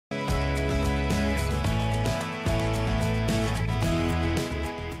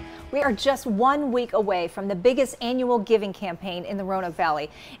We are just 1 week away from the biggest annual giving campaign in the Roanoke Valley.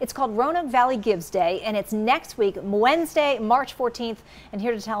 It's called Roanoke Valley Gives Day, and it's next week, Wednesday, March 14th. And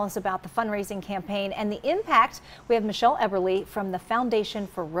here to tell us about the fundraising campaign and the impact, we have Michelle Eberly from the Foundation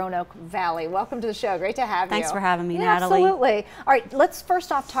for Roanoke Valley. Welcome to the show. Great to have you. Thanks for having me, Natalie. Absolutely. All right, let's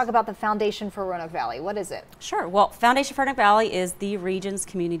first off talk about the Foundation for Roanoke Valley. What is it? Sure. Well, Foundation for Roanoke Valley is the region's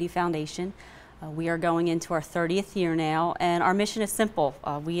community foundation. We are going into our 30th year now, and our mission is simple.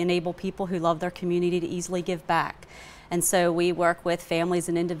 We enable people who love their community to easily give back. And so we work with families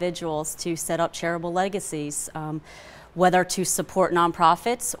and individuals to set up charitable legacies, whether to support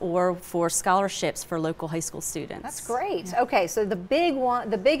nonprofits or for scholarships for local high school students. That's great. Yeah. Okay, so the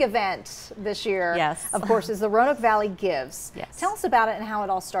big event this year, yes, of course, is the Roanoke Valley Gives. Yes. Tell us about it and how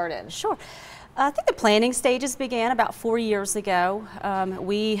it all started. Sure. I think the planning stages began about 4 years ago.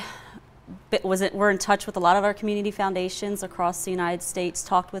 We're in touch with a lot of our community foundations across the United States,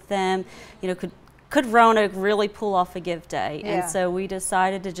 talked with them, could Roanoke really pull off a give day? Yeah. And so we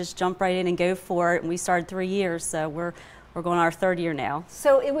decided to just jump right in and go for it, and we started 3 years, so we're going on our 3rd year now.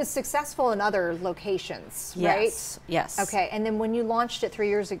 So it was successful in other locations, right? Yes, yes. Okay, and then when you launched it 3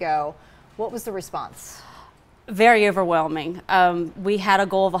 years ago, what was the response? Very overwhelming. We had a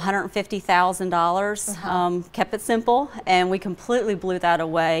goal of $150,000, kept it simple, and we completely blew that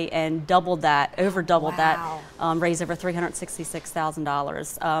away and doubled that, over doubled Wow. that, raised over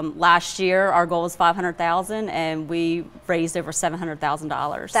 $366,000. Last year, our goal was $500,000, and we raised over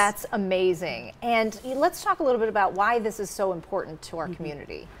 $700,000. That's amazing. And let's talk a little bit about why this is so important to our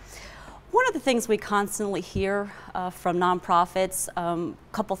community. One of the things we constantly hear from nonprofits,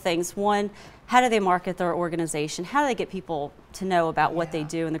 couple things. One, how do they market their organization? How do they get people to know about what they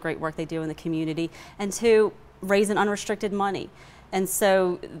do and the great work they do in the community? And two, raising unrestricted money. And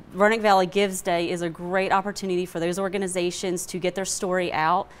so Roanoke Valley Gives Day is a great opportunity for those organizations to get their story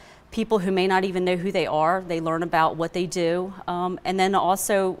out. People who may not even know who they are, they learn about what they do, and then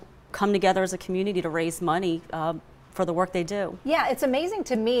also come together as a community to raise money for the work they do. Yeah, it's amazing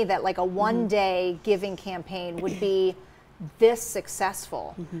to me that like a one-day giving campaign would be this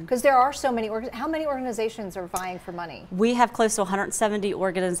successful, because there are so many. How many organizations are vying for money? We have close to 170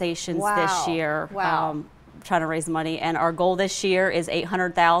 organizations this year. Wow. Trying to raise money, and our goal this year is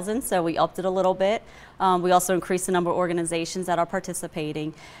 $800,000, so we upped it a little bit. We also increased the number of organizations that are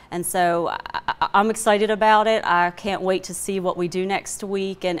participating, and so I'm excited about it. I can't wait to see what we do next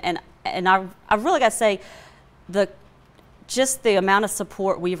week, and I've really got to say, just the amount of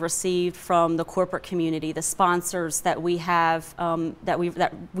support we've received from the corporate community, the sponsors that we have, that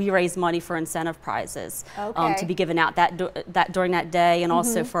we raise money for incentive prizes to be given out during that day, and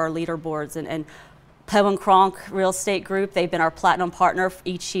also for our leaderboards. And Poe & Cronk Real Estate Group, they've been our platinum partner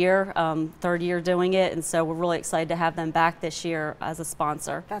each year, 3rd year doing it, and so we're really excited to have them back this year as a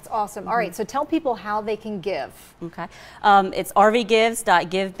sponsor. That's awesome. All right, so tell people how they can give. Okay, it's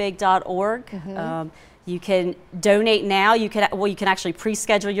rvgives.givebig.org. You can donate now. You can actually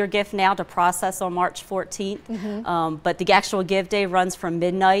pre-schedule your gift now to process on March 14th. But the actual give day runs from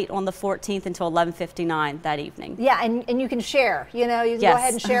midnight on the 14th until 11:59 that evening. Yeah, and you can share. You can go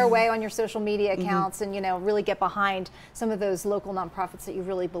ahead and share away on your social media accounts, and really get behind some of those local nonprofits that you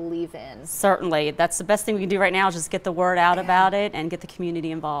really believe in. Certainly, that's the best thing we can do right now is just get the word out about it and get the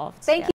community involved. Thank you.